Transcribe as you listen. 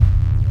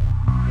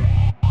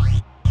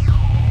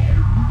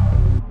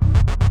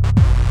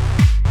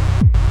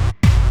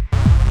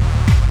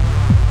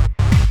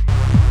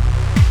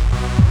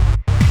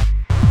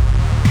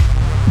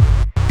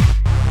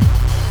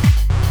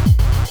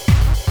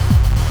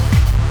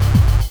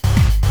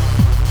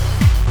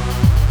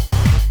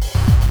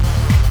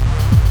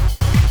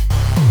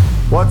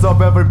What's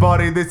up,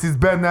 everybody? This is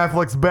Ben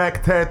Affleck's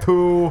back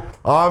tattoo.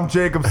 I'm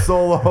Jacob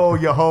Solo,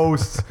 your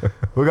host.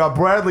 We got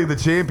Bradley the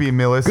Champion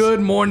Millis. Good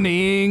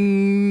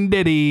morning,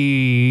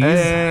 Diddy.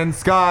 And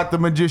Scott the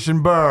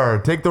Magician Burr.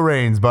 Take the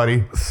reins,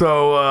 buddy.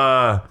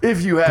 So,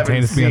 if you haven't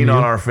Contains me seen on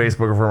on you. our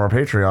Facebook or from our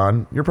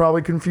Patreon, you're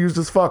probably confused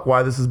as fuck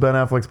why this is Ben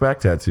Affleck's back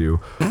tattoo.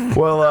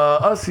 Well,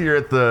 us here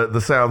at the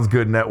Sounds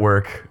Good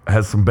Network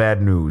has some bad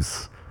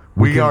news.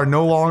 We are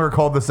no longer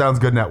called the Sounds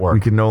Good Network. We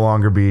can no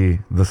longer be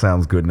the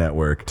Sounds Good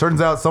Network. Turns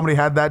out somebody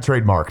had that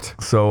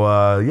trademarked.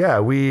 So,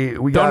 yeah, we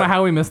Don't got know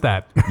how we missed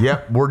that.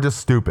 Yep, we're just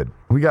stupid.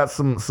 we got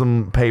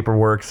some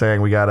paperwork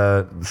saying we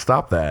gotta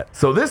stop that.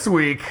 So this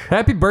week,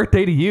 Happy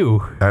birthday to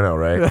you. I know,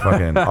 right?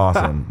 Fucking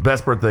awesome.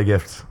 Best birthday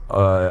gift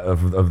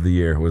of the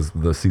year was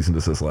the cease and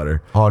desist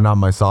letter. Oh, not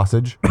my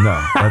sausage?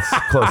 No, that's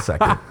close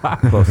second.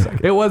 Close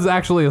second. It was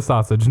actually a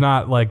sausage,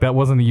 not like that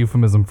wasn't a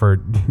euphemism for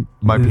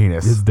My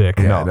penis. His dick.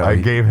 No, no, I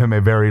gave him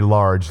a very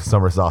large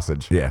summer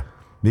sausage. Yeah.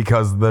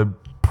 Because the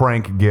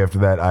prank gift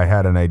that I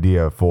had an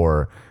idea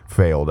for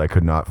failed. I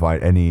could not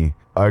find any.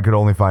 I could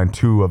only find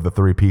 2 of the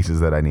 3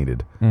 pieces that I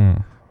needed.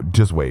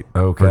 Just wait for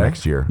Okay.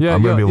 next year. Yeah,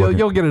 I'm gonna be looking.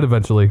 you'll get it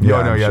eventually. Yeah,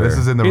 I'm this sure.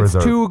 is in the It's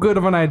reserve. too good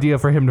of an idea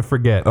for him to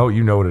forget. Oh,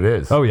 you know what it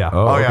is. Oh, yeah.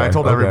 Oh yeah, I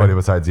told everybody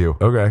besides you.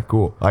 Okay,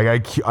 cool. Like I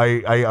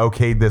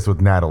okayed this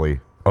with Natalie.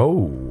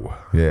 Oh,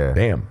 Yeah.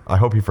 damn. I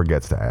hope he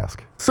forgets to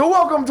ask. So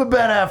welcome to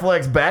Ben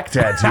Affleck's back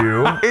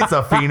tattoo. It's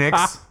a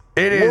phoenix.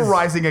 It We're is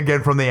rising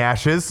again from the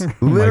ashes.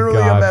 literally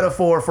a God.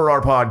 metaphor for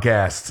our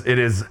podcast. It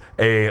is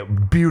a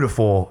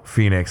beautiful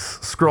phoenix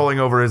scrolling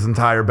over his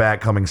entire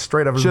back, coming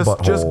straight out of his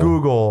butthole. Just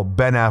Google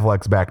Ben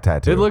Affleck's back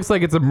tattoo. It looks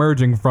like it's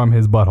emerging from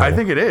his butthole. I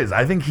think it is.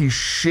 I think he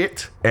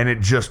shit and it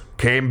just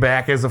came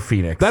back as a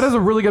phoenix. that is a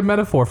really good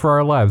metaphor for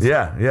our lives.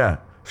 Yeah, yeah.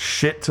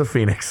 Shit to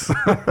Phoenix.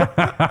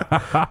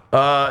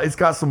 It's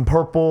got some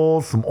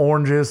purples, some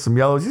oranges, some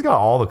yellows. He's got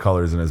all the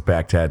colors in his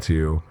back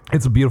tattoo.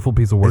 It's a beautiful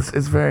piece of work.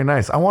 It's very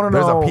nice. I want to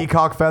There's know. a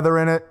peacock feather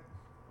in it.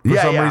 For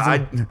yeah, some yeah.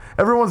 reason.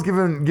 Everyone's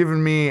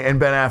giving me and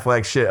Ben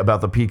Affleck shit about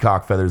the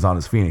peacock feathers on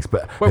his Phoenix.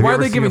 But Wait, have why you are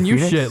ever they seen giving a you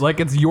Phoenix? shit?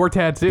 Like it's your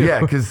tattoo. Yeah,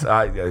 because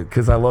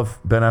I love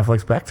Ben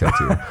Affleck's back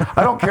tattoo.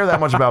 I don't care that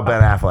much about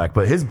Ben Affleck,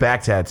 but his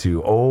back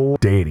tattoo, oh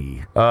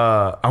daddy.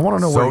 I want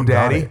to know where So he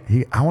daddy? got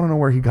it. I want to know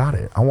where he got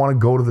it. I want to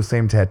go to the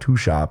same tattoo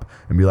shop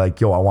and be like,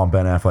 yo, I want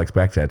Ben Affleck's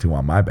back tattoo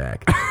on my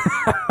back.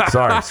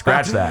 Sorry,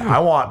 scratch that. I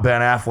want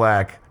Ben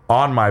Affleck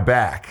on my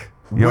back.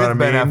 You know With what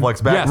I Ben mean?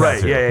 Affleck's back Yes.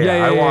 Right, tattoo.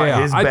 yeah. I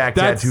want his I- back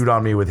that's- tattooed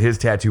on me with his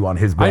tattoo on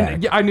his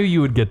back. I knew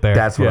you would get there.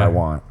 That's what I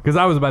want. Because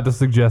I was about to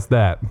suggest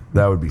that.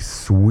 That would be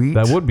sweet.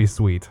 That would be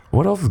sweet.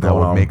 What else is That going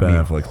would on make with Ben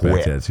me Affleck's quit.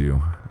 back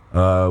tattoo?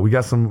 We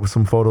got some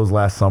photos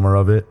last summer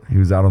of it. He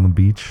was out on the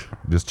beach.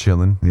 Just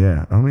chilling.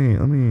 Yeah, let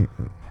me.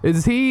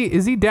 Is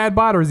he dad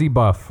bod or is he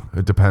buff?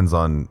 It depends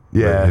on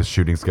his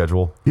shooting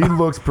schedule. He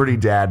looks pretty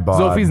dad bod.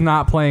 So if he's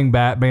not playing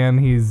Batman,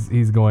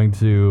 he's going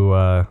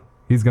to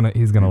he's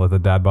gonna let the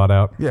dad bod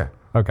out. Yeah.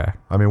 Okay,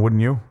 I mean,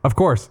 wouldn't you? of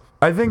course.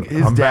 I think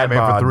his I'm dad Batman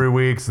bod. for 3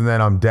 weeks, and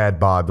then I'm dad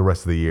bod the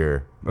rest of the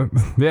year.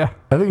 Yeah,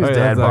 I think his Oh, yeah,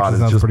 dad that bod actually is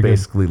sounds just pretty good.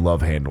 basically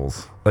love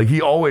handles. Like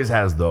he always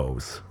has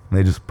those. And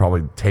they just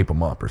probably tape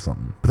them up or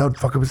something. But that would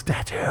fuck up his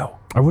tattoo.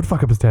 I would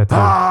fuck up his tattoo.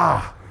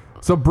 Ah,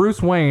 So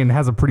Bruce Wayne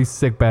has a pretty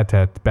sick back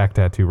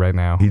tattoo right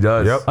now. he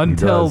does. Yep. He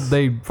Until does.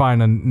 they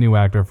find a new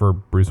actor for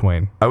Bruce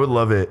Wayne. I would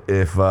love it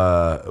if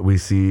we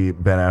see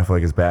Ben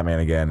Affleck as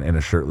Batman again in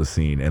a shirtless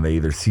scene, and they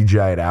either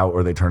CGI it out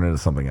or they turn it into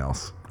something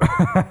else.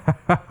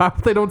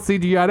 They don't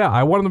CGI it out.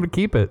 I wanted them to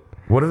keep it.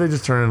 What if they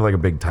just turn it into like a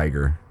big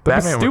tiger?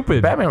 That'd be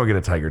stupid. Batman would get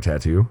a tiger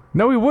tattattoo.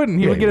 No, he wouldn't.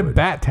 He Yeah, would get he a would.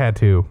 bat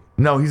tattoo.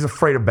 No, he's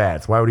afraid of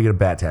bats. Why would he get a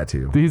bat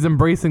tattoo? He's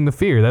embracing the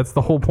fear. That's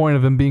the whole point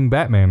of him being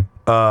Batman.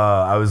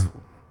 I was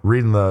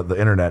reading the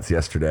internets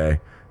yesterday,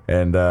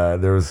 and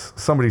there was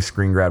somebody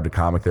screen grabbed a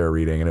comic they were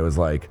reading, and it was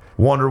like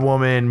Wonder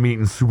Woman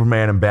meeting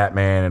Superman and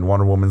Batman, and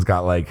Wonder Woman's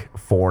got like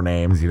 4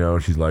 names. You know,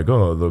 she's like,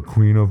 oh, the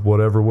queen of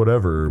whatever.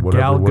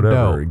 Gal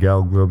Gadot.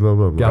 Gal blah blah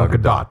blah. Gal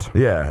Gadot.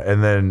 Yeah,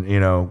 and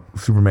then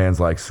Superman's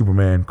like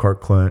Superman,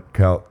 Clark Kent,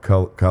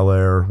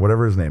 Kal-El,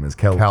 whatever his name is,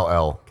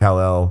 Kal-El,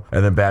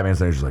 and then Batman's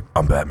there. She's like,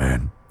 I'm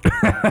Batman,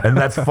 and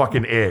that's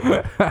fucking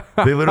it.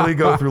 They literally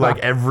go through like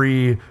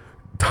every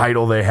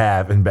title they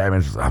have, and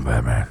Batman's just, I'm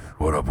Batman.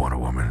 What up, Wonder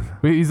Woman?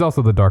 He's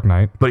also the Dark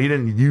Knight. But he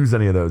didn't use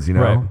any of those, you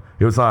know. Right.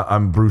 It was not,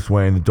 I'm Bruce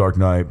Wayne, the Dark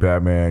Knight,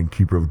 Batman,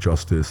 Keeper of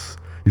Justice.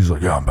 He's just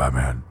like, yeah, I'm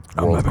Batman.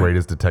 World's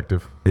greatest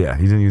detective. Yeah,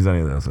 he didn't use any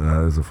of those. It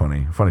was a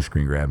funny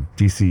screen grab.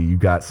 DC, you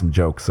got some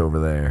jokes over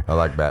there. I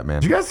like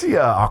Batman. Did you guys see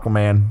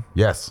Aquaman?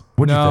 Yes.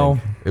 What'd No. you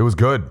think? It was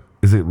good.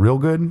 Is it real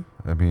good?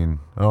 I mean,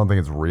 I don't think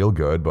it's real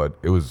good, but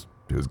it was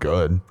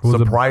good. Was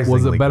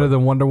Surprisingly it better good.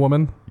 than Wonder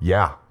Woman?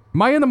 Yeah.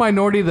 Am I in the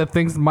minority that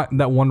thinks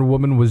that Wonder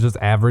Woman was just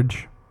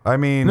average? I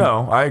mean,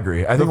 No, I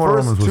agree. I think Wonder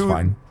Woman was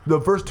fine. The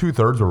first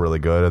 2/3 were really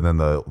good, and then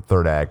the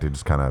third act, it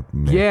just kind of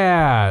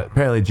Yeah.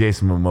 Apparently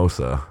Jason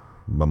Momoa.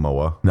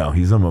 Momoa. No,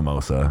 he's a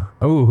mimosa.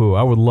 Ooh,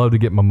 I would love to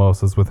get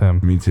mimosas with him.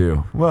 Me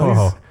too. Well,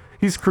 Oh.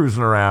 he's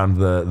cruising around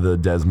the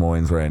Des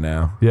Moines right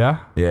now. Yeah?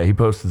 Yeah, he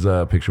posted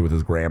a picture with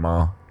his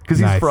grandma. because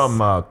he's Nice. from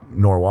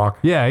Norwalk.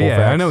 Yeah, yeah.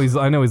 Colfax.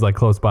 I know he's like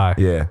close by.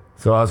 Yeah.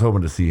 So I was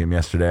hoping to see him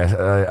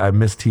yesterday. I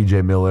missed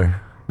TJ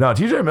Miller. No,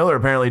 TJ Miller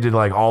apparently did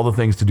like all the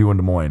things to do in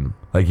Des Moines.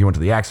 Like he went to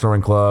the Axe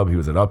Throwing Club. He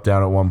was at Up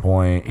Down at one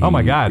point. Oh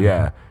my God.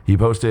 Yeah. He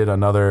posted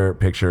another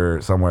picture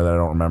somewhere that I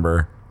don't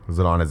remember. Was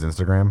it on his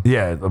Instagram?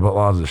 Yeah, a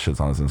lot of this shit's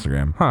on his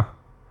Instagram. Huh.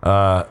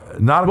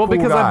 Not a Well, cool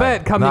because guy. I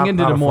bet coming Not-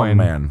 into not Des a fun Moines,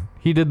 man.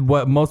 he did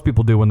what most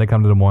people do when they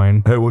come to Des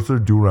Moines. Hey, what's there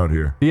to do around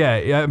here?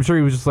 Yeah, I'm sure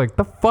he was just like,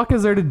 the fuck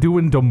is there to do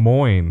in Des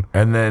Moines?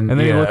 And then, And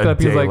then he looked a up,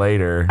 he was day like,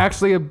 later,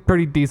 actually a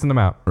pretty decent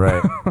amount.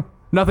 right?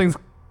 Nothing's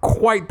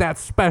quite that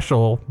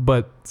special,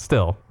 but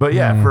still. But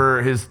yeah,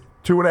 for his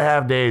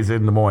 2.5 days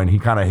in Des Moines, he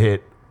kind of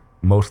hit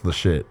most of the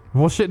shit.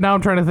 Well, shit, now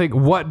I'm trying to think,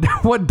 what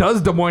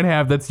does Des Moines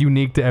have that's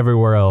unique to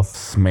everywhere else?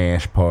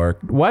 Smash Park.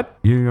 What?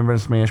 You remember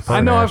Smash Park?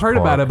 I know I've heard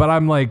Park. about it, but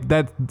I'm like,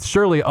 that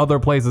surely other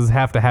places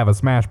have to have a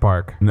Smash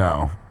Park.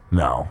 No.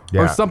 Yeah.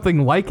 Or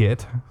something like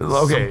it.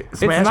 Okay,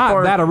 It's Smash not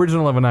Park, that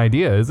original of an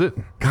idea, is it?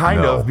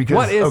 kind No. of, because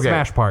What is okay,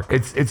 Smash Park?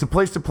 It's a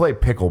place to play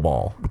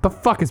pickleball. What the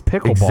fuck is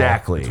pickleball?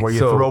 Exactly. It's where you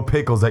So- throw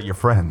pickles at your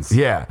friends.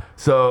 Yeah.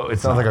 So it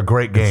Sounds like a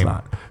great game.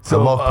 not. I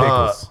love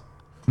pickles.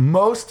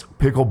 Most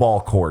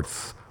pickleball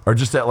courts are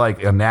just at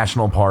like a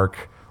national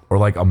park or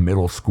like a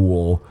middle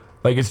school.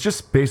 Like it's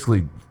just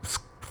basically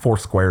 4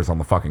 squares on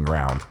the fucking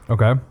ground.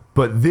 Okay.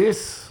 But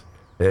this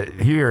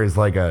here is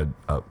like a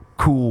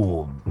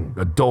cool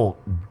adult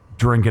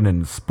drinking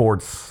and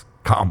sports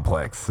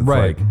complex. It's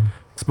Right. like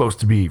supposed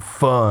to be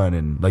fun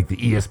and like the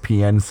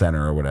ESPN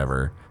Center or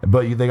whatever.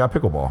 But they got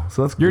pickleball.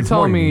 So that's You're it's more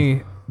telling unique.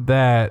 me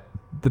that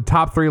the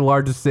top 3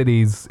 largest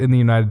cities in the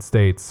United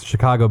States,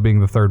 Chicago being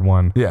the third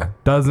one, Yeah.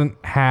 doesn't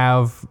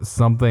have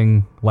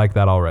something like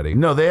that already.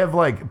 No, they have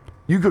like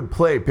you could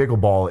play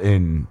pickleball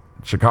in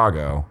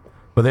Chicago,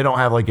 but they don't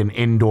have like an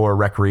indoor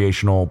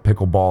recreational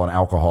pickleball and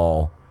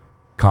alcohol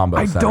combo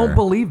I center. don't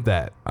believe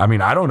that. I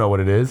mean, I don't know what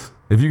it is.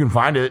 If you can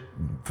find it,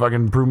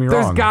 fucking prove me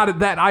There's wrong. got it.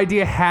 That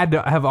idea had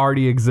to have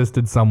already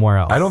existed somewhere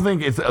else. I don't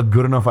think it's a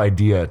good enough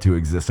idea to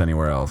exist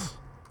anywhere else.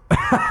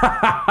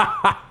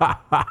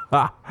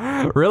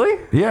 Really?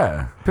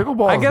 Yeah,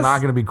 pickleball is guess-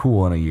 not going to be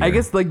cool in a year. I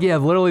guess like yeah,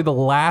 literally the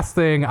last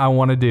thing I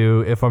want to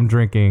do if I'm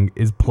drinking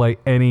is play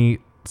any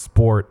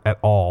sport at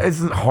all.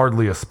 it's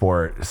hardly a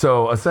sport.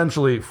 So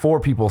essentially, 4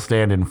 people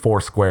stand in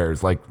 4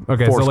 squares, like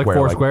Okay, so like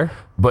four square?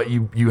 But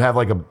you have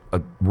like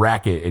a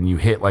racket and you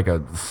hit like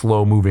a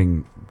slow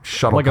moving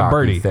shuttlecock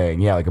birdie.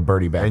 thing. Yeah, like a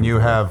birdie back. And you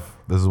forth. have,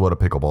 this is what a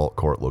pickleball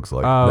court looks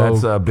like.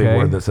 That's a big Okay.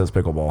 word that says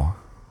pickleball.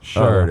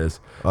 Sure. Oh, there it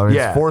is. I mean,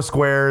 yeah. it's 4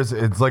 squares.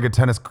 It's like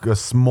a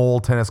small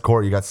tennis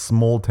court. You got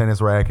small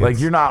tennis rackets. Like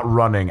you're not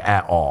running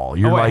at all.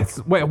 You're Oh, like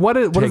wait, what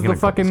is taking the a couple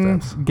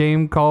fucking steps.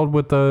 game called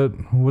with the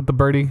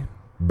birdie?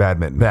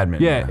 badminton.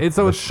 badminton. Yeah, it's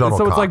so The it's like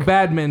shuttlecock.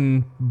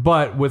 badminton,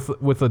 but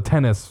with a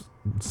tennis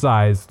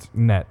sized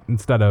net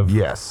instead of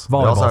Yes. They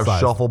volleyball also have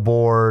sized.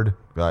 shuffleboard.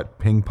 Got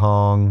ping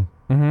pong.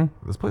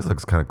 Mm-hmm. This place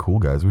looks kind of cool,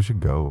 guys. We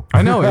should go.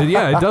 I know,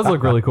 yeah, it does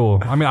look really cool.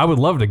 I mean, I would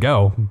love to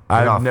go.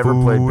 I've got never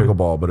played food.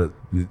 pickleball, but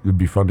it'd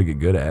be fun to get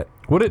good at.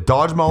 Would it?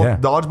 Dodgeball Yeah.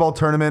 dodgeball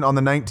tournament on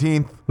the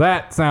 19th.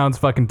 That sounds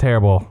fucking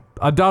terrible.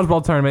 A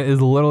dodgeball tournament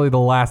is literally the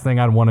last thing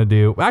I'd want to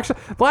do. Actually,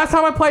 the last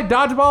time I played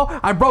dodgeball,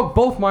 I broke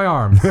both my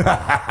arms.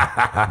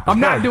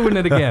 I'm not doing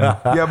it again.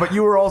 Yeah, but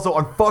you were also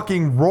on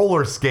fucking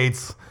roller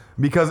skates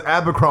because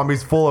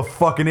Abercrombie's full of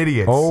fucking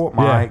idiots. Oh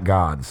my Yeah.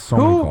 God, so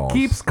many Who calls.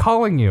 keeps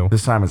calling you?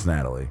 This time it's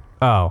Natalie.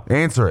 Oh,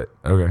 Answer it.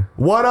 Okay.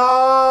 What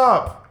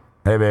up?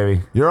 Hey,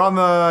 baby. You're on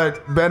the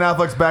Ben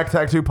Affleck's Back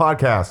Tattoo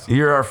podcast.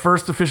 You're our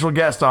first official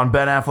guest on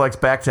Ben Affleck's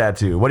back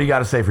tattoo. What do you got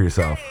to say for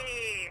yourself?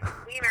 Hey,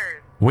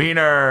 wieners.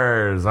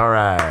 Wieners. All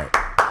right.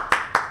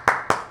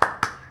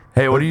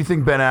 Hey, what do you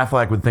think Ben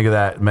Affleck would think of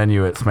that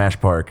menu at Smash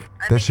Park? I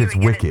That think shit's he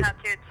would get wicked. it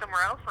tattooed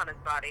somewhere else on his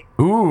body.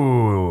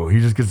 Ooh, he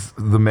just gets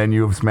the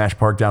menu of Smash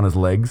Park down his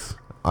legs.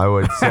 I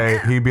would say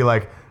he'd be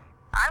like,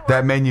 I would.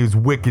 that menu's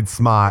wicked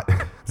smart.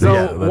 so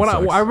Yeah, that when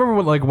sucks. I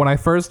remember when I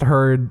first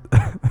heard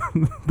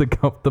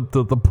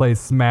the place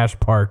Smash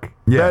Park,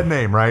 Bad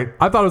name, right?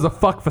 I thought it was a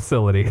fuck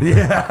facility.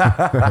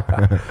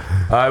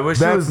 I wish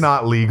it That's was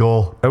not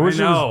legal. I wish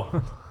it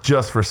was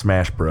just for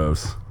Smash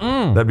Bros.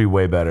 That'd be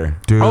way better.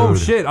 Dude. Oh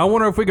shit! I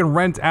wonder if we can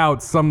rent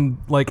out some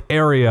like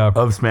area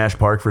Of Smash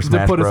Park for to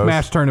Smash put Bros. a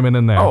Smash tournament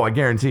in there. Oh, I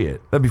guarantee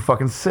it. That'd be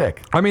fucking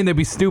sick. I mean, they'd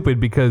be stupid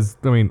because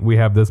I mean we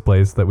have this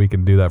place that we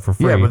can do that for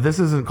free. Yeah, but this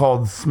isn't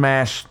called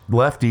Smash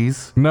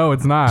Lefties. no,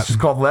 it's not. It's just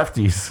called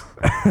Lefties.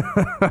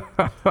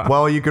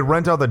 Well, you could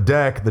rent out the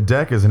deck. The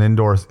deck is an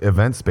indoor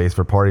event space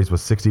for parties with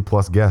 60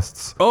 plus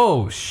guests.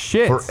 Oh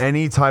shit! For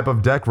any type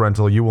of deck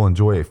rental, you will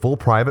enjoy a full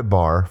private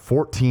bar,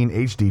 14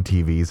 HD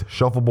TVs,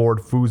 shuffleboard,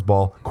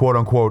 foosball, quote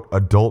unquote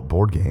adult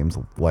board games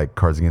like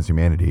Cards Against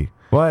Humanity,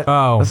 What?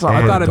 Oh, That's not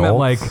I for thought it meant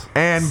adults. like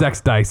And-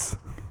 sex dice.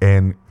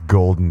 and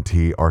Golden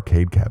Tee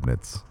arcade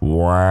cabinets.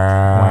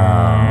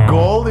 Wow.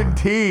 Golden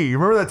Tee. You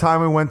remember that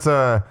time we went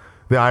to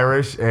the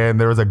Irish and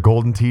there was a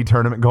Golden Tee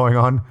tournament going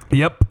on?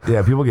 Yep.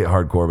 Yeah, people get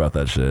hardcore about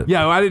that shit.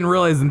 Yeah, I didn't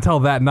realize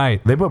until that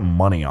night. They put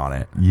money on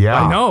it.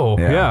 Yeah. I know.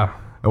 Yeah. Yeah.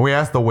 And we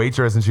asked the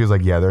waitress and she was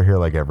like, yeah, they're here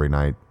like every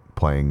night.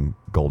 playing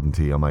Golden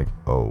Tee. I'm like,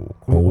 oh.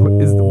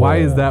 Why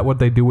is that what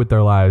they do with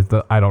their lives?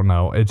 I don't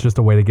know. It's just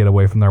a way to get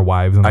away from their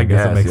wives, and I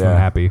guess it makes them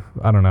happy.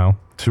 I don't know.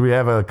 Should we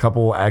have a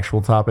couple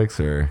actual topics,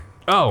 or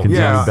Oh, can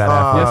yeah, Jamie Bad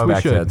Athletes yes, we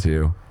back to should. that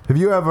too? Have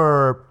you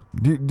ever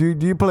do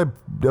you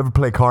ever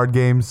play card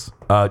games?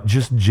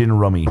 Just gin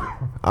rummy.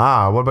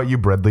 What about you,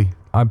 Bradley?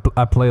 I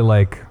play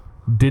like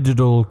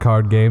digital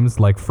card games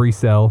like Free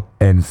Cell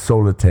And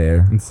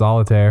solitaire. and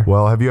Solitaire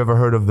Well, have you ever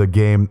heard of the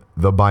game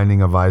The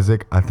Binding of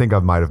Isaac? I think I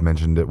might have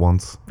mentioned it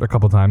once. a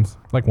couple times,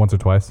 like once or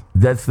twice.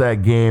 That's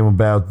that game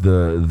about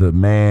the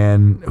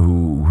man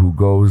who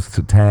goes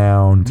to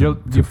town to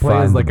You play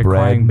find as like the a bread.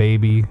 crying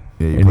baby.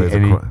 Yeah, you And, play he, as a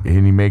and, he,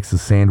 and he makes a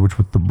sandwich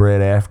with the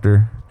bread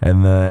after.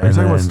 And Are you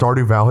talking about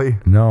Stardew Valley?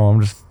 No,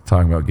 I'm just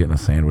talking about getting a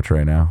sandwich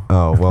right now.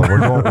 Oh, well,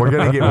 we're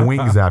going to get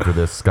wings after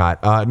this,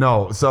 Scott.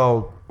 No,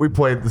 so we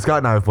played, Scott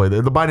and I have played,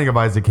 The Binding of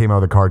Isaac came out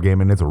of the card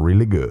game, and it's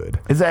really good.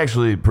 It's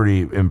actually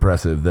pretty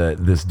impressive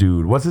that this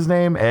dude, what's his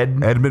name?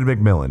 Edmund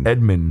McMillan.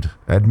 Edmund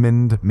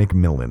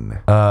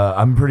McMillan.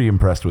 I'm pretty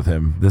impressed with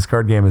him. This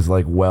card game is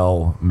like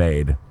well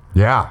made.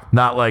 Yeah.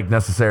 Not like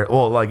necessarily,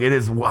 well, like it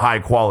is high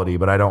quality,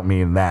 but I don't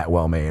mean that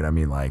well made. I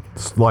mean like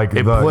It's like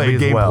It the plays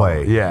gameplay.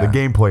 well, yeah. The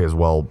gameplay is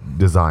well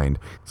designed.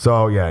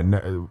 So, yeah,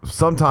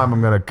 sometime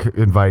I'm going to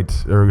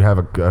invite or have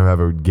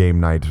a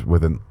game night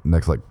within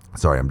next, like,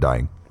 sorry, I'm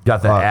dying.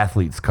 got that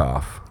athlete's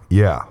cough.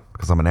 Yeah,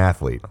 because I'm an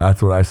athlete.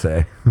 That's what I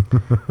say.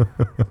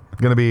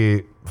 Gonna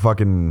be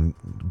fucking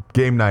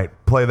game night.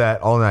 Play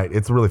that all night.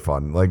 It's really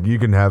fun. Like you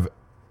can have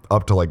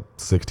up to like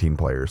 16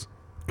 players.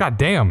 God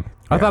damn!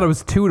 I thought it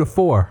was 2 to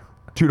 4.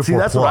 2 to See,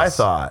 4 that's plus. what I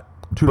thought.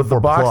 2 to But the 4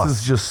 box plus.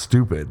 is just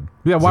stupid.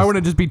 Yeah, why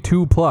wouldn't it just be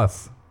 2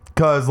 plus?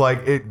 Because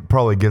like it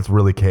probably gets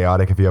really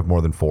chaotic if you have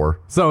more than 4.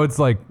 So it's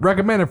like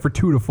recommended for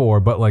 2 to 4,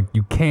 but like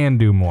you can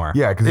do more.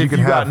 Yeah, because you If can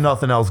you have got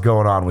nothing else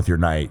going on with your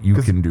night, you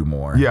can do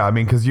more. Yeah, I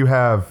mean, because you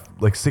have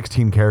like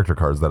 16 character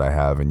cards that I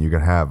have, and you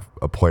can have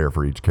a player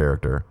for each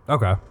character.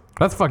 Okay,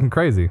 that's fucking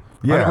crazy.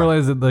 Yeah. I didn't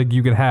realize that like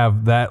you could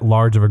have that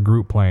large of a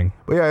group playing.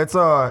 But yeah,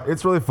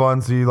 it's really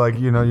fun. So you like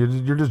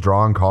you're just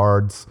drawing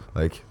cards.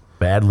 Like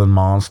Battling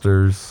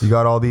monsters. you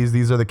got all these.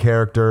 These are the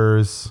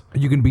characters.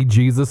 You can be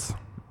Jesus.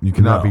 You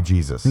cannot No. be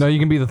Jesus. No, you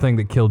can be the thing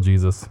that killed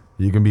Jesus.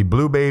 You can be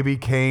Blue Baby,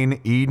 Cain,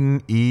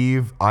 Eden,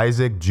 Eve,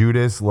 Isaac,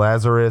 Judas,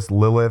 Lazarus,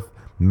 Lilith,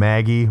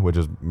 Maggie, which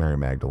is Mary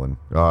Magdalene,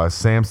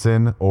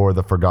 Samson, or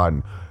the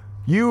Forgotten.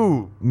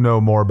 You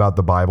know more about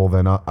the Bible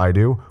than I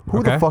do. Who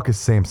Okay. the fuck is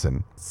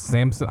Samson?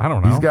 Samson, I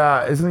don't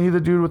know. Isn't he the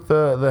dude with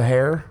the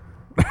hair?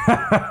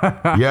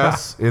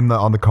 Yes,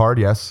 on the card,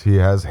 yes, he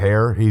has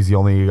hair. He's the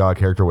only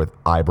character with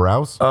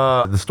eyebrows.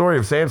 The story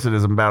of Samson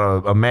is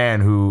about a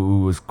man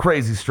who was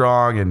crazy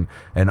strong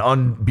and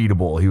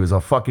unbeatable. He was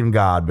a fucking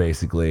god,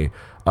 basically.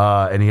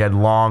 And he had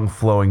long,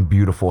 flowing,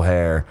 beautiful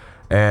hair.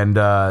 And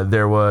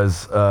there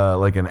was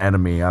like an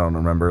enemy, I don't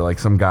remember, like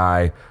some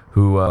guy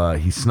who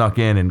he snuck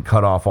in and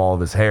cut off all of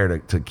his hair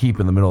to keep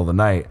in the middle of the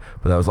night.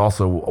 But that was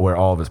also where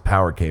all of his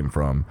power came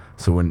from.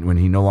 So when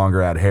he no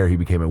longer had hair, he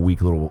became a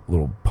weak little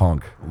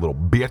punk. Little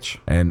bitch.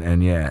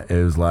 And yeah,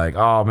 it was like,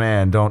 oh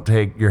man, don't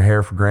take your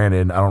hair for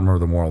granted. I don't remember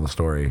the moral of the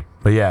story.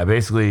 But yeah,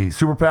 basically,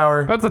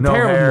 superpower. That's a no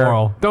terrible hair.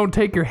 moral. Don't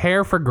take your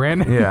hair for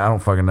granted. Yeah, I don't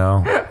fucking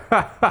know.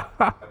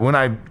 When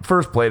I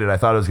first played it, I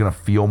thought it was gonna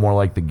feel more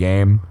like the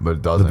game, But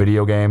it doesn't. the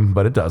video game,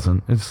 but it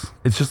doesn't.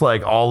 It's just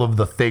like all of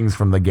the things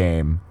from the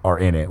game are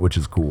in it, which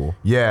is cool.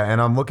 Yeah,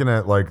 and I'm looking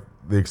at like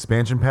the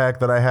expansion pack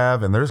that I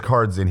have, and there's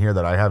cards in here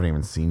that I haven't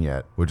even seen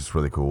yet, which is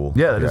really cool.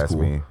 Yeah, if that you is ask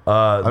cool. me. The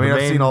I mean, I've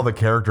main- seen all the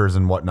characters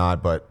and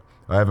whatnot, but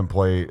I haven't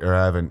played or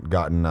I haven't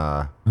gotten.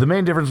 The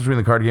main difference between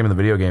the card game and the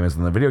video game is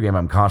in the video game,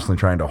 I'm constantly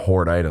trying to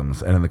hoard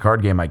items, and in the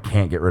card game, I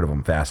can't get rid of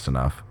them fast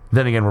enough.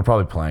 Then again, we're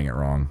probably playing it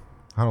wrong.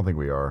 I don't think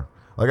we are.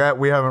 Like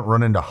we haven't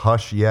run into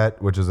Hush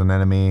yet, which is an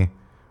enemy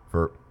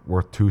for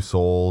worth 2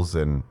 souls,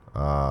 and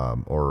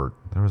or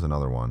there was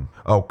another one.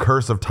 Oh,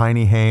 Curse of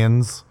Tiny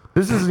Hands.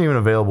 This isn't even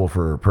available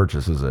for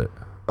purchase, is it?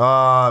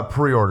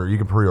 Pre-order. You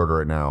can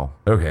pre-order it now.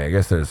 Okay, I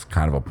guess there's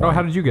kind of a point. Oh,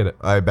 how did you get it?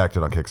 I backed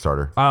it on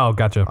Kickstarter. Oh,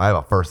 gotcha. I have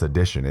a first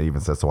edition. It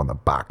even says so on the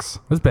box.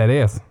 That's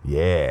badass.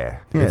 Yeah,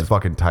 Yeah. it's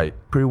fucking tight.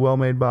 Pretty well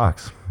made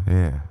box.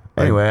 Yeah.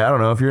 Anyway, I don't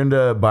know if you're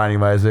into Binding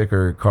of Isaac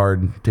or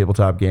card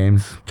tabletop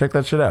games. Check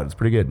that shit out. It's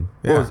pretty good.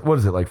 Yeah. What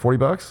is it like? $40?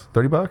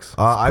 $30?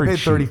 I Pretty paid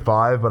cheap.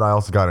 35, but I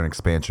also got an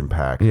expansion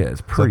pack. Yeah, it's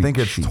So I pretty think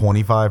it's cheap.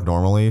 25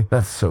 normally.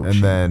 That's so and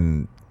cheap.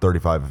 then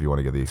 35 if you want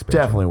to get the expansion.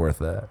 Definitely worth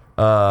that.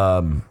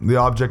 The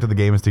object of the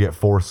game is to get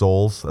 4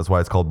 souls. That's why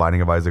it's called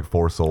Binding of Isaac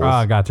 4 souls.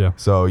 Ah, gotcha.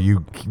 So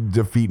you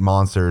defeat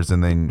monsters,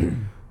 and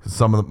then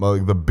some of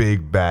the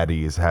big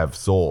baddies have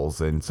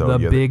souls, and so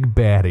The big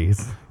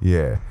baddies.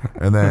 yeah.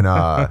 And then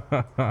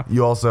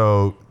you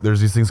also there's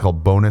these things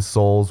called bonus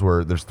souls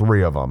where there's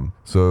 3 of them.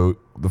 So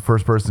the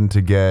first person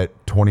to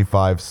get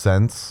 25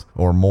 cents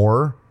or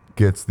more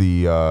gets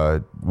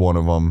the one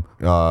of them.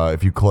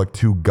 If you collect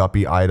 2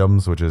 guppy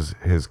items, which is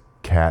his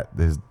cat,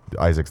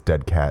 Isaac's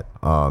dead cat,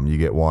 you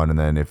get one. And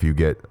then if you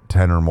get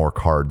 10 or more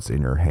cards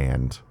in your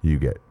hand, you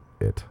get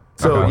it.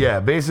 So Okay. yeah,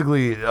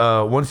 basically,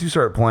 once you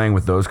start playing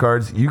with those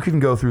cards, you can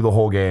go through the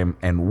whole game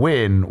and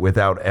win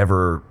without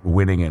ever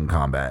winning in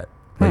combat.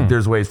 Like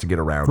there's ways to get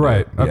around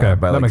Right, it. okay,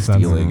 by that like makes sense.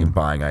 stealing and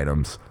buying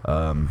items.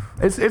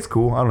 It's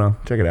cool. I don't know.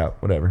 Check it out.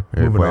 Whatever.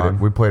 Moving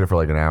We played it for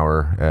like an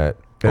hour At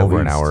over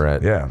an least. hour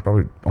at Yeah,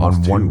 probably on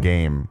almost one 2.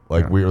 game.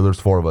 Like there's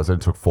 4 of us.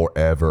 And it took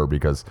forever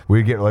because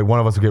we get like one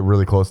of us would get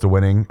really close to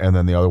winning, and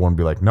then the other one would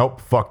be like,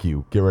 "Nope, fuck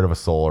you, get rid of a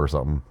soul or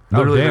something."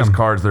 Literally, damn. there's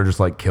cards that are just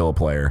like kill a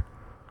player.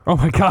 Oh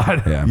my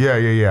god. Yeah.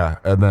 Yeah.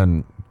 And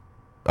then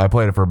I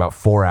played it for about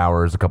 4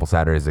 hours a couple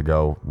Saturdays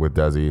ago with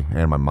Desi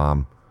and my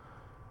mom.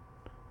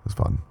 It was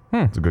fun.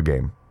 It's a good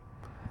game.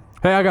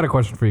 Hey, I got a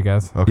question for you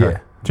guys. Okay. Yeah.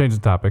 Change the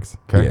topics.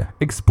 Okay. Yeah.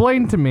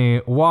 Explain to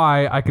me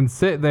why I can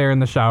sit there in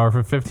the shower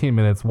for 15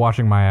 minutes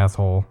washing my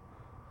asshole,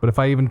 but if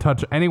I even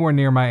touch anywhere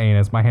near my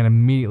anus, my hand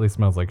immediately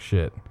smells like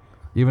shit,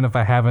 even if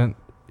I haven't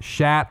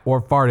shat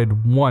or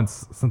farted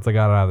once since I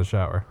got out of the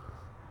shower.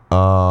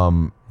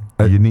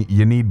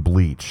 You need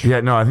bleach.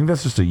 Yeah, no, I think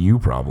that's just a you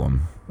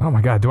problem. Oh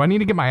my god, do I need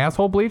to get my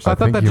asshole bleached? I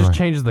thought think that you just might.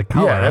 changes the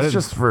color. Yeah, I that's didn't-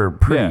 just for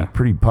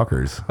pretty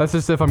puckers. That's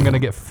just if I'm gonna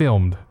get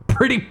filmed.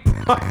 Pretty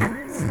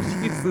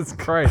fuckers. Jesus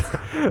Christ.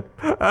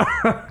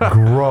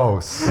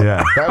 Gross.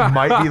 Yeah. That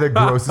might be the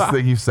grossest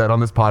thing you've said on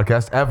this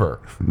podcast ever.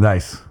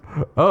 Nice.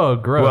 Oh,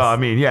 gross. Well, I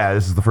mean, yeah,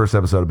 this is the first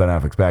episode of Ben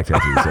Affleck's Back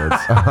Tattoo, so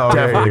it's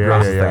definitely the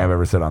grossest thing I've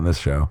ever said on this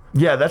show.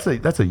 Yeah, that's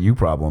a you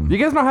problem. you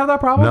guys don't have that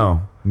problem?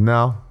 No.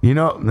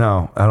 No.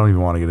 No, I don't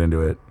even want to get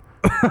into it.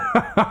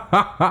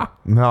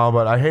 No,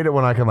 but I hate it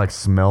when I can like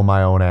smell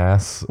my own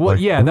ass. Well, Like,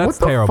 yeah, that's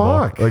what the terrible.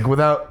 fuck? Like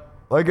without,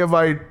 like if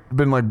I'd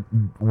been like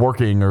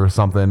working or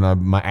something,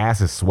 my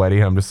ass is sweaty.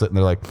 And I'm just sitting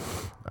there like,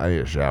 I need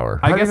a shower.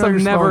 I How do you guess know I've you're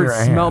smelling never your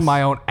ass? smelled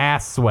my own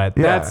ass sweat.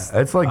 Yeah, That's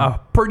it's like- a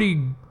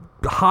pretty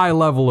high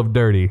level of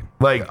dirty.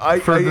 Like,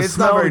 for the it's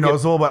smell not very to get-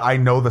 noticeable, but I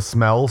know the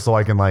smell, so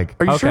I can like.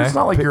 Are you sure Okay. it's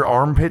not like your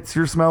armpits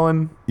you're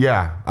smelling?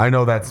 Yeah, I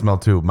know that smell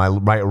too. My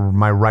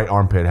right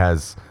armpit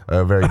has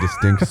a very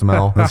distinct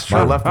smell. That's My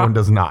true. left one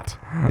does not.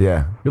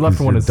 Yeah. Your left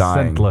 'cause one you're is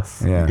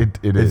scentless. Yeah.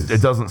 It is.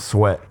 It doesn't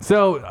sweat.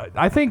 So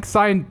I think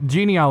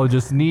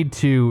genealogists need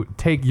to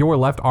take your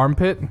left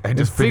armpit And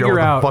just figure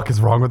out what the fuck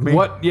is wrong with me.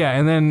 What? Yeah,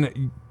 and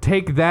then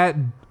take that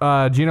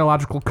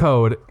genealogical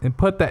code and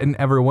put that in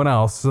everyone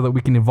else so that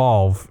we can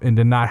evolve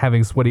into not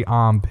having sweaty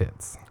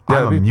armpits. Yeah,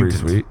 I'm a that'd be pretty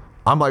mutant. sweet.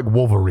 I'm like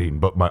Wolverine,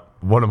 but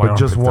one of my But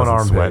just armpits one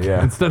doesn't armpit, sweat.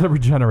 yeah. Instead of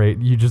regenerate,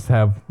 you just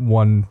have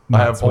one. I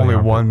not have sweaty only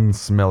armpit. one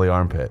smelly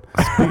armpit.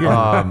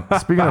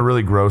 Speaking of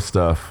really gross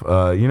stuff,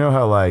 you know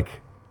how like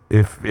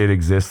if it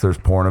exists, there's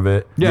porn of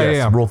it. Yeah, Yes,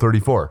 yeah. Rule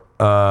 34.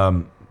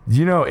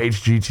 You know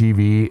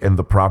HGTV and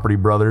the Property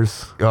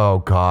Brothers. Oh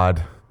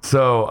God.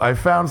 So I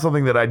found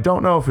something that I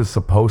don't know if is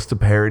supposed to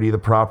parody the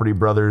Property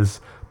Brothers,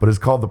 but it's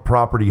called the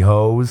Property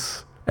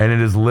Hoes, and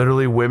it is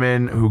literally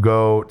women who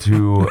go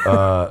to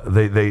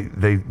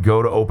they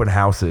go to open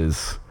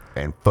houses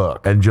And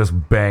fuck. and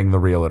just bang the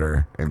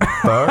realtor. And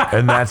fuck.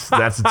 And that's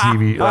a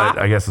TV.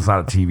 I guess it's not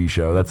a TV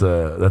show. That's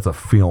a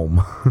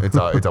film. It's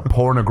a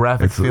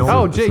pornographic It's a- film.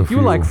 Oh, It's Jake, you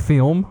few. like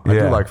film? I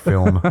Yeah. do like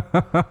film.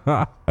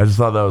 I just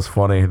thought that was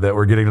funny that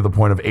we're getting to the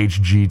point of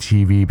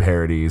HGTV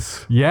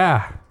parodies.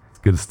 Yeah, It's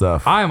good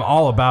stuff. I am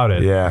all about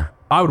it. Yeah.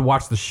 I would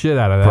watch the shit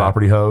out of that.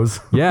 Property Hoes.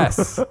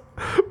 Yes.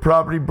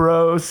 Property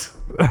Bros.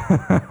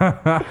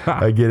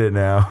 I get it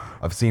now.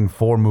 I've seen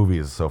 4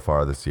 movies so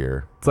far this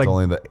year. It's like-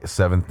 only the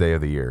 7th day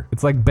of the year.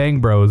 It's like Bang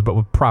Bros, but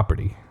with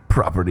property.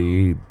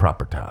 Property.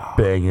 Property.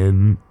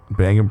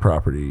 Banging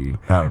property.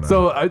 I don't know.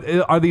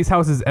 So are these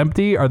houses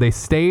empty? Are they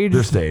staged?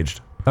 They're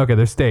staged. Okay,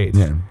 they're staged.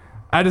 Yeah.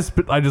 I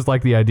just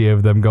like the idea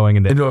of them going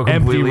into Into a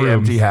completely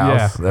rooms. empty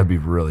house. Yeah. That'd be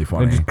really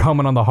funny. And just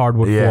coming on the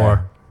hardwood yeah.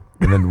 floor.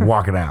 And then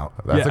walking out.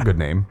 That's Yeah. a good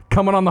name.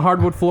 Coming on the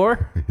hardwood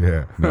floor?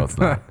 Yeah. No, it's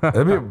not.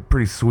 That'd be a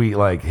pretty sweet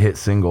like hit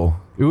single.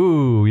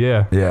 Ooh,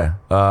 yeah. Yeah.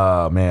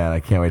 Oh man, I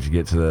can't wait to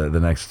get to the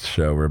next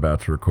show we're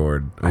about to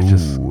record. I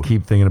just Ooh.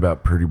 keep thinking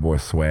about Pretty Boy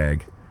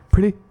Swag.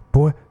 Pretty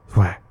boy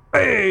swag.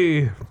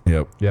 Hey.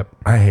 Yep. Yep.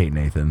 I hate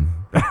Nathan.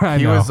 I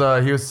he know.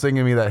 was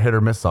singing me that hit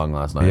or miss song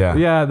last night. Yeah.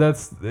 Yeah,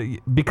 that's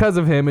because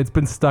of him. It's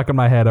been stuck in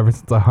my head ever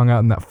since I hung out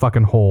in that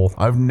fucking hole.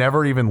 I've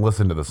never even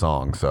listened to the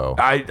song, so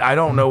I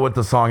don't know what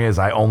the song is.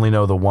 I only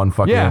know the one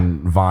fucking Yeah.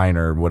 Vine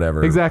or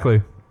whatever.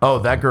 Exactly. Oh,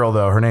 that girl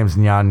though. Her name's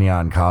Nyan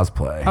Nyan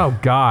Cosplay. Oh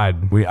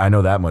God. I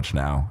know that much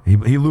now.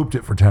 He looped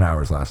it for 10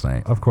 hours last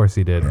night. Of course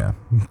he did. Yeah.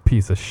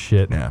 Piece of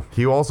shit. Yeah.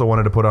 he also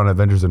wanted to put on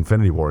Avengers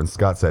Infinity War, and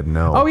Scott said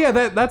no. Oh yeah,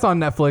 that's on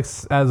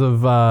Netflix as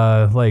of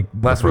like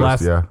Last week,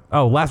 yeah.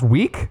 Oh, last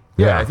week?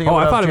 Yeah, I think Oh,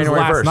 went I up thought it was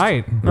January last 1st.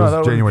 night. It No, was that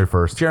was January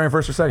 1st. January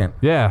 1st or 2nd.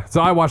 Yeah,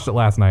 so I watched it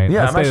last night. Yeah,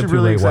 I I'm stayed up actually too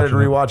really late excited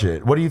to watching it. rewatch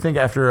it. What do you think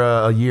after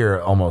a year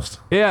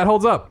almost? Yeah, it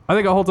holds up. I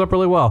think it holds up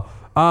really well.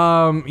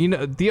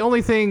 The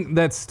only thing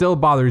that still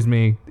bothers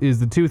me is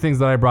the two things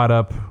that I brought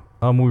up.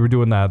 We were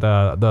doing that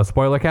the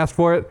spoiler cast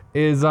for it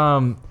is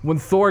when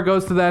Thor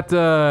goes to that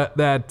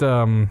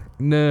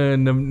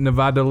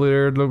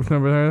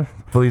Nevada.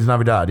 Feliz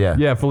Navidad, yeah.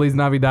 Yeah, Feliz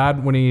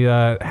Navidad when he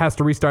has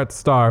to restart the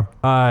star.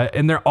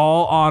 And they're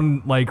all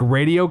on like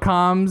radio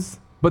comms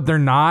but they're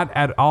not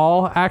at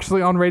all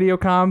actually on radio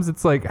comms.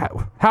 It's like,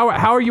 how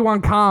are you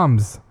on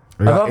comms?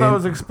 I thought that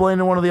was explained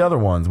in one of the other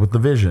ones with the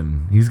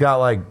Vision. He's got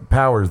like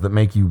powers that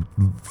make you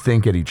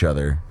think at each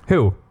other.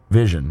 Who?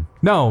 Vision.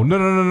 No.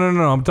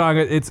 I'm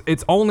talking.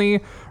 It's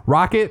only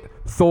Rocket,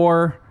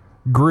 Thor,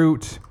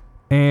 Groot,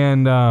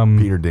 and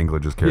Peter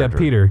Dinklage's character. Yeah,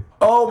 Peter.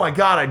 Oh my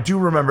God, I do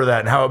remember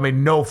that and how it made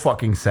no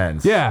fucking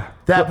sense. Yeah.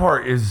 That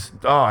part is,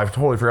 I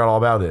totally forgot all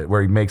about it,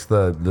 where he makes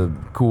the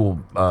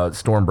cool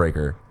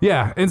Stormbreaker.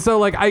 Yeah, and so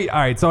like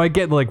so I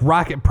get like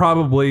Rocket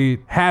probably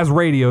has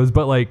radios,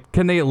 but like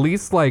can they at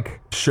least like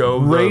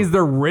raise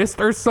their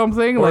wrist or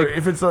something? Or Like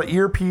if it's an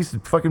earpiece,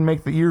 fucking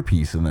make the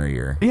earpiece in their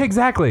ear. yeah,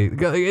 exactly.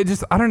 It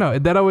just I don't know.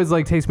 That always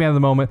like takes me out of the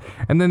moment.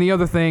 And then the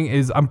other thing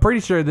is I'm pretty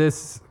sure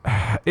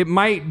it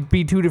might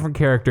be two different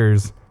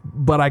characters,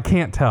 but I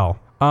can't tell.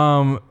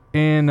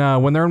 When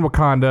they're in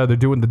Wakanda, they're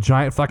doing the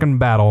giant fucking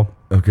battle.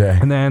 Okay.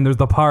 And then there's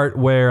the part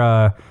where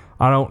I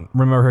don't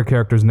remember her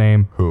character's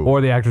name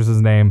or the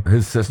actress's name.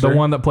 His sister? The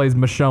one that plays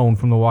Michonne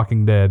from The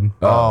Walking Dead.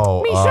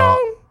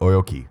 Michonne!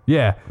 Oyoki.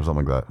 Yeah. Or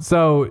something like that.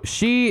 So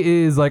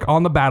she is like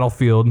on the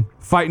battlefield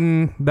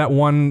fighting that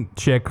one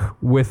chick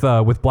with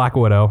Black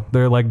Widow.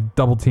 They're like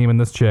double teaming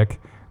this chick.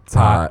 It's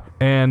hot.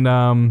 And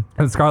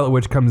Scarlet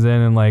Witch comes in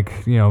and like,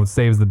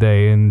 saves the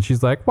day, and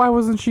she's like, why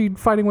wasn't she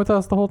fighting with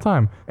us the whole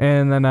time?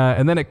 And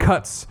then it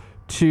cuts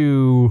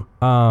to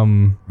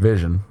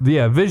Vision.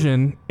 Yeah,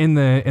 Vision in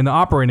the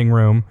operating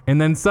room,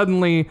 and then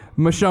suddenly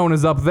Michonne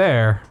is up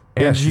there.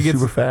 And Yeah, she she's gets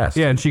super fast.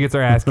 Yeah, and she gets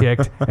her ass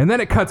kicked. And then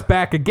it cuts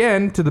back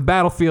again to the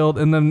battlefield,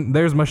 and then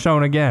there's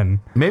Michonne again.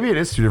 Maybe it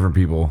is two different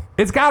people.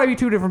 It's got to be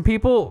two different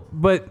people,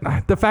 but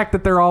the fact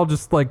that they're all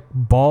just like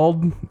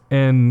bald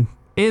and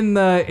in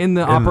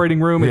the operating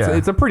room,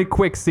 it's a pretty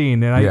quick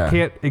scene, and I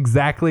can't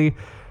exactly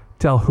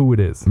tell who it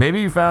is. Maybe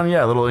you found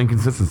a little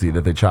inconsistency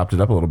that they chopped it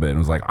up a little bit and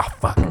was like, oh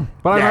fuck.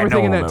 But I remember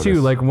thinking that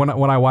too. Like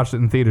when I watched it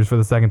in theaters for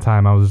the second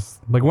time, I was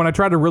like, when I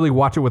tried to really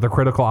watch it with a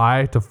critical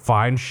eye to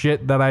find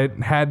shit that I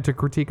had to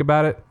critique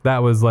about it,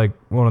 that was like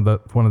one of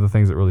the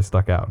things that really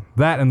stuck out.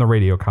 That and the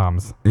radio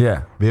comms.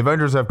 Yeah. The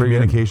Avengers have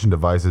communication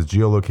devices.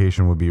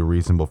 Geolocation would be a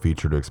reasonable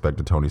feature to expect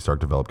a Tony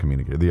Stark developed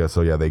communicator. Yeah,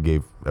 so they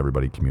gave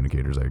everybody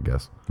communicators, I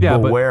guess. Yeah,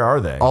 but where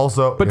are they?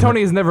 Also, but Tony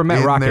has never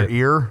met Rocket. In their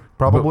ear,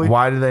 probably. But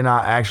why do they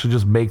not actually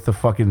just make the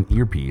fucking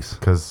earpiece?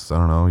 Because I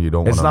don't know. You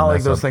don't. It's not like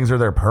mess those up. things are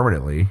there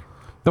permanently.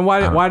 Then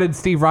why did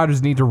Steve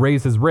Rogers need to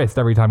raise his wrist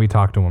every time he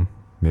talked to him?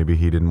 Maybe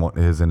he didn't want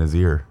his in his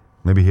ear.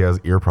 Maybe he has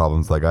ear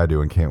problems like I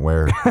do and can't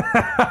wear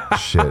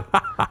shit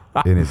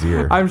in his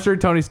ear. I'm sure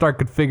Tony Stark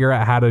could figure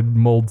out how to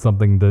mold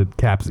something to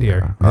Cap's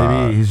ear.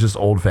 Maybe he's just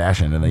old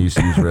fashioned and they used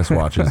to use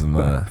wristwatches in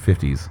the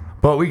 50s.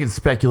 But we can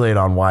speculate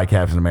on why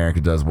Captain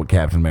America does what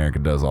Captain America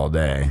does all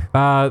day.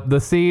 The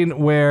scene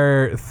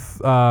where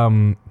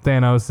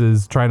Thanos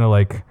is trying to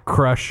like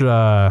crush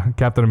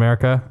Captain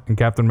America, and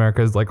Captain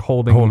America is like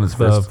holding his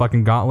the fist.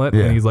 fucking gauntlet,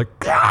 and he's like,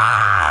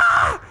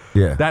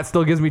 Yeah. that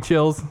still gives me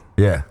chills.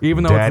 Yeah.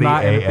 Even though Daddy it's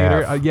not in the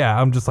theater. AF.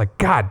 I'm just like,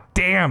 God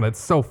damn, it's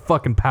so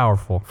fucking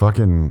powerful.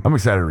 Fucking I'm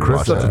excited to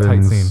Chris rewatch Such a that. tight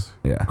Evans, scene.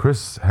 Yeah.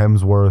 Chris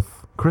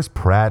Hemsworth, Chris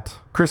Pratt.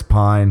 Chris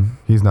Pine.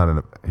 He's not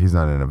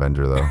an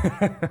Avenger though.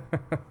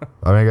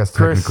 I mean, I guess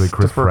technically Chris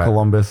Christopher Pratt.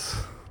 Columbus.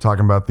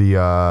 Talking about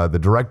the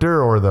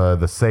director or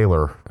the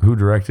sailor. Who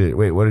directed?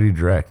 Wait, what did he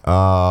direct?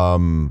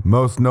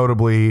 Most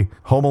notably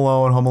Home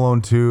Alone, Home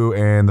Alone 2,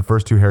 and the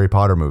first two Harry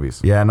Potter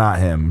movies. Yeah, not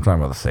him. I'm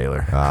talking about the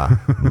sailor.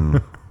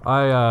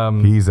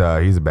 He's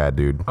a bad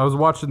dude. I was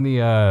watching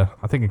the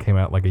I think it came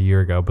out like a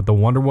year ago, but the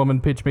Wonder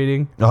Woman pitch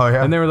meeting. Oh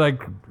yeah. And they were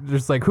like,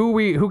 just like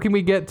who can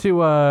we get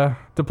to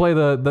play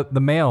the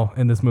male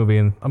in this movie?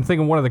 And I'm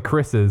thinking one of the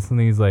Chris's, and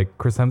he's like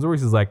Chris Hemsworth.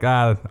 He's like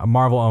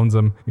Marvel owns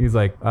him. He's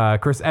like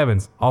Chris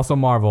Evans, also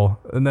Marvel.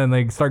 And then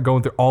they start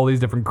going through all these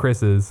different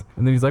Chris's,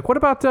 and then he's like, what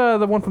about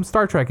the one from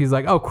Star Trek? He's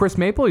like, oh, Chris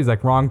Maple. He's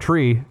like, wrong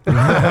tree.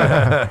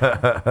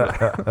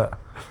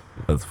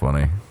 That's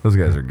funny. Those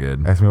guys are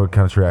good. Ask me what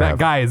kind of tree I That have.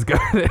 guy is good.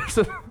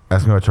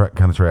 Ask me what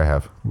kind of tree I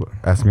have.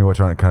 Ask me what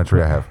kind of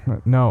tree I have.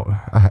 No.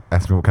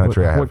 Ask me what kind of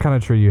tree I have. What kind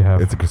of tree you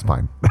have? It's a Chris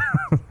Pine.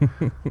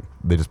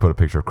 They just put a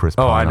picture of Chris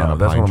Pine. Oh, I on know. a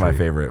That's pine one of my tree.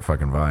 favorite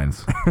fucking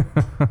vines.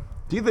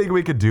 Do you think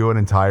we could do an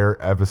entire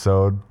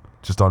episode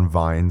just on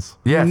vines?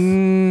 Yes.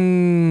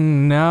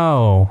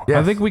 No. I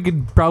Yes. think we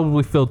could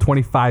probably fill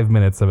 25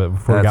 minutes of it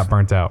before we That's- got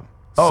burnt out.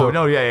 Oh, So-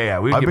 no, yeah.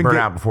 We I've get been burned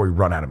get- out before we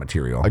run out of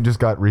material. I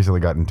just recently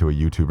got into a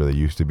YouTuber that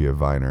used to be a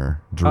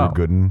Viner, Drew Oh.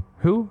 Gooden.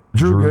 Who?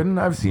 Drew Gooden?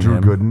 I've seen Drew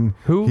him. Gooden.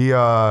 Who?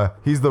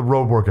 He's the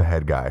road work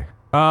ahead guy.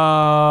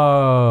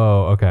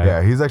 Oh, okay.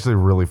 Yeah, he's actually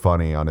really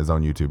funny on his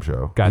own YouTube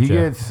show. Gotcha. He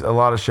gets a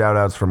lot of shout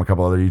outs from a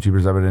couple other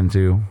YouTubers I've been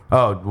into.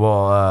 Oh,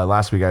 well,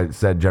 last week I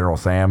said General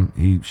Sam.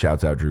 He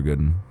shouts out Drew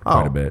Gooden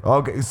quite a bit.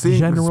 Okay.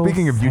 General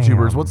Speaking of Sam.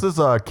 YouTubers, what's this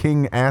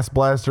King Ass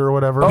Blaster or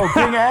whatever? Oh,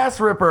 King Ass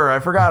Ripper. I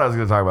forgot I was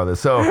going to talk about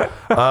this. So,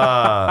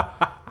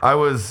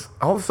 all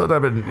of a sudden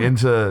I've been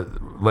into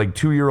like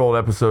 2-year-old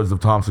episodes of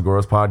Tom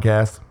Segura's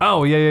podcast,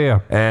 Oh, yeah.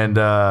 and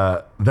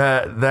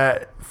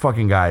that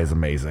fucking guy is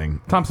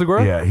amazing. Tom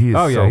Segura? Yeah, he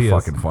is he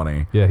fucking is.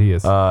 funny. Yeah, he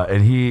is.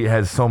 And he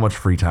has so much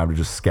free time to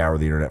just scour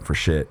the internet for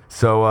shit.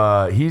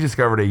 So he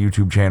discovered a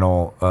YouTube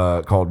channel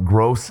called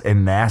Gross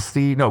and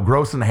Nasty. No,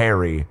 Gross and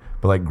Hairy,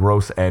 but like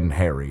Gross and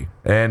Hairy.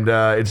 And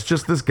it's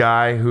just this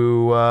guy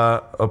who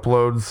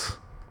uploads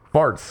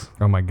farts.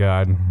 Oh, my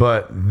God.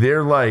 But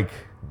they're like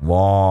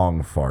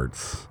long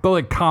farts. They're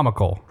like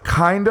comical.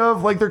 Kind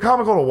of. Like they're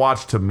comical to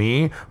watch to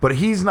me, but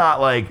he's not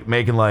like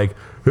making like,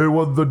 hey,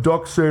 what did the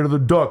duck say to the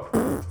duck?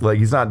 Like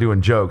he's not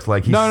doing jokes.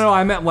 Like he's, No,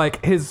 I meant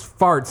like his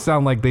farts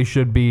sound like they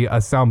should be a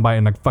soundbite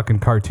in a fucking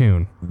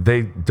cartoon.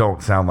 They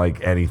don't sound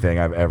like anything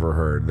I've ever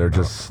heard. They're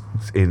just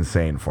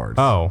insane farts.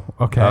 Oh,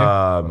 okay.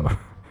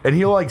 And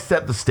he'll like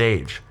set the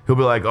stage. He'll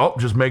be like, oh,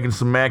 just making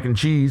some mac and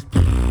cheese.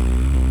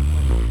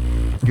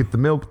 Get the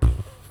milk.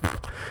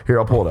 Here,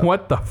 I'll pull it up.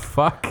 What the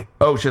fuck?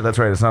 Oh shit, that's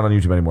right. It's not on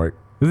YouTube anymore.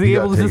 Is he You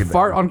able gotta to take just it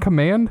fart down. on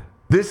command?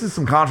 This is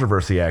some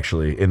controversy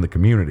actually in the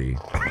community.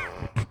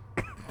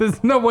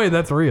 There's no way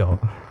that's real.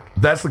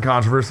 That's the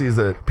controversy, is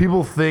that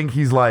people think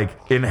he's like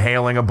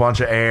inhaling a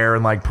bunch of air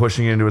and like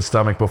pushing it into his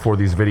stomach before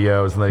these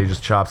videos, and then he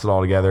just chops it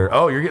all together.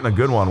 Oh, you're getting a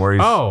good one where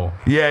he's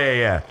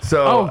yeah.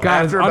 So Oh,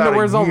 God, his after about a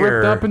underwear's all year,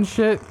 ripped up and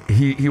shit.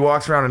 he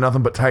walks around in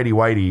nothing but tighty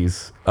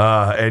whities,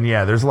 and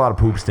yeah, there's a lot of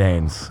poop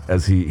stains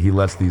as he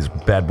lets these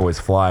bad boys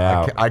fly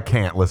out. I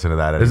can't listen to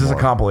that anymore. Is this a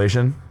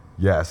compilation?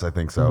 Yes, I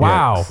think so.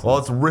 Wow. Yeah. Well,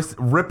 it's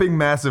Ripping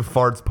Massive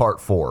Farts Part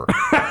 4.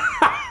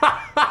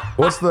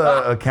 What's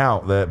the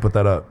account that put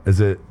that up? Is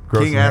it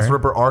Gross King and Ass Hairy?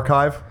 Ripper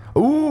Archive.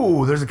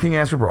 Ooh, there's a King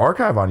Ass Ripper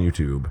archive on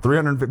YouTube.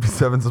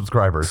 357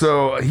 subscribers.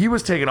 So he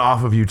was taken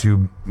off of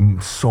YouTube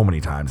so many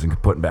times and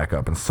putting back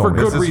up, and so For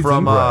many. good this is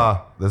reason.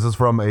 this is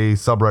from a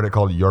subreddit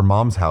called Your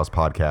Mom's House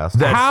Podcast.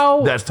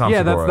 That's Tom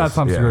Yeah, Segura's. that's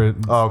Tom Yeah. Segura's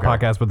Oh, okay.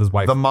 podcast with his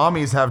wife. The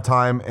mommies have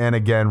time and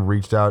again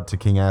reached out to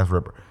King Ass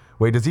Ripper.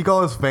 Wait, does he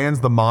call his fans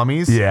the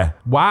mommies? Yeah,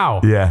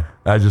 Wow. yeah.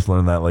 I just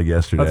learned that like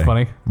yesterday. That's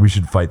funny. We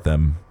should fight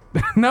them.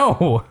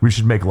 No. We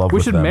should make love. We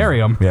with should them.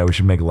 marry 'em. Yeah, we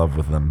should make love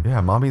with them.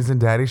 Yeah, mommies and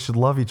daddies should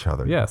love each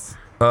other. Yes.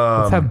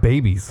 Let's have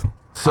babies.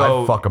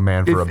 So I'd fuck a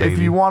man for a If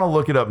baby. you want to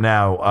look it up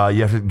now,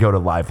 you have to go to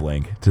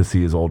LiveLink to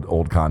see his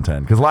old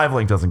content, because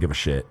LiveLink doesn't give a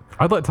shit.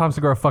 I'd let Tom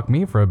Segura fuck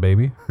me for a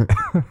baby.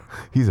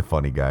 He's a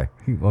funny guy.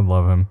 I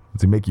love him.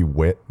 Does he make you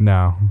wet?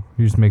 No.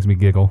 He just makes me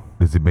giggle.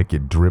 Does it make you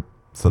drip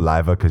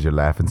saliva because you're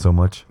laughing so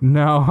much?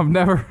 No,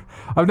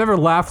 I've never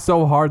laughed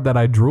so hard that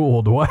I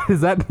drooled. What?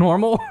 Is that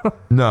normal?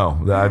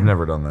 No, I've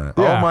never done that.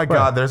 Yeah, oh my right.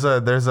 God!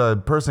 There's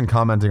a person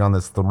commenting on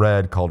this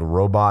thread called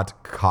Robot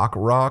Cock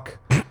Rock,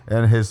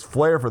 and his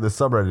flair for this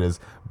subreddit is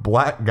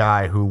black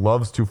guy who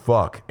loves to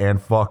fuck and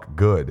fuck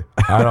good.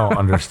 I don't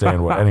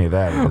understand what any of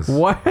that is.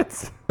 What?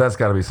 That's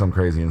got to be some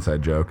crazy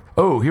inside joke.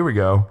 Oh, here we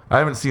go. I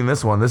haven't seen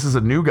this one. This is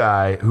a new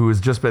guy who has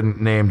just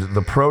been named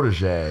the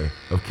protege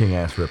of King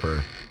Ass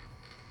Ripper.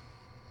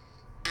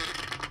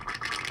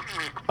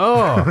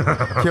 Oh,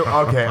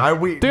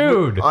 Okay,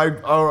 Dude.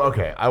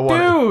 I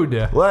want.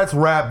 dude. Let's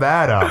wrap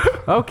that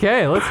up.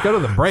 Okay, let's go to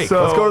the break.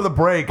 So- Let's go to the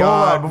break. Hold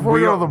on, before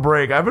we go are- to the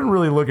break, I've been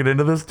really looking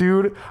into this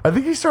dude. I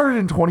think he started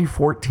in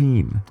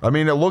 2014. I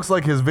mean, it looks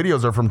like his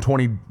videos are from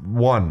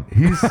 21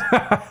 He's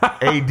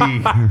AD.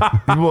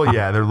 well,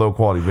 yeah, they're low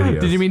quality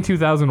videos. Did you mean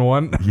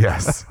 2001?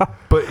 Yes.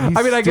 But he's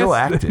I mean, I still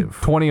guess active.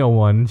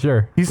 2001.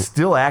 Sure. He's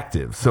still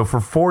active. So for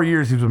 4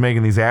 years, he's been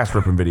making these ass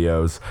ripping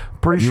videos.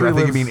 Pretty sure I he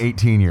think you lives- mean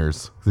 18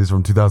 years. He's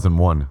from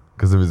 2001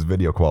 because of his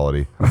video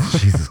quality.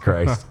 Jesus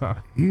Christ.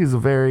 He is a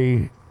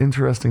very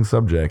interesting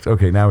subject.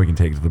 Okay, now we can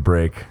take it to the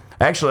break.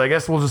 Actually, I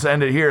guess we'll just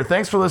end it here.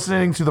 Thanks for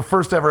listening to the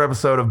first ever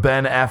episode of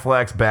Ben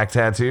Affleck's Back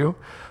Tattoo.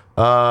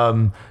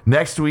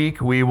 Next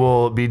week, we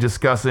will be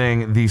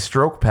discussing the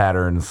stroke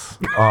patterns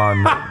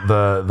on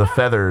the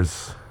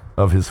feathers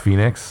of his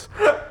phoenix.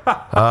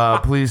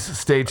 Please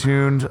stay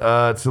tuned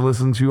to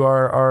listen to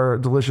our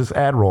delicious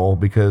ad roll,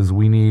 because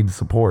we need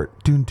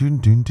support. Dun, dun,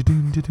 dun,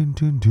 dun, dun, dun,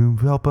 dun, dun.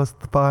 Help us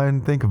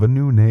think of a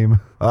new name.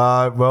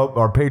 Well,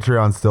 our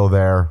Patreon's still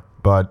there,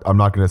 but I'm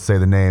not going to say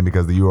the name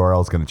because the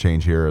URL is going to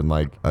change here in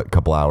like a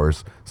couple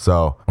hours.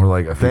 So, Or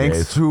like a few thanks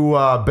days.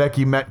 to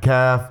Becky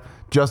Metcalf,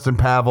 Justin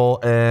Pavel,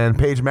 and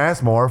Paige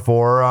Massmore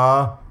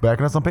for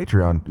backing us on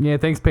Patreon. Yeah.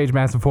 Thanks, Paige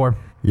Massive 4.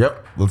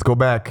 Yep, let's go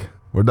back.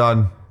 We're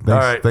done. Thanks, All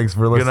right. thanks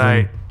for Good listening.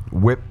 night.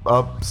 Whip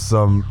up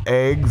some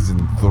eggs and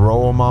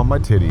throw them on my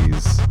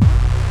titties.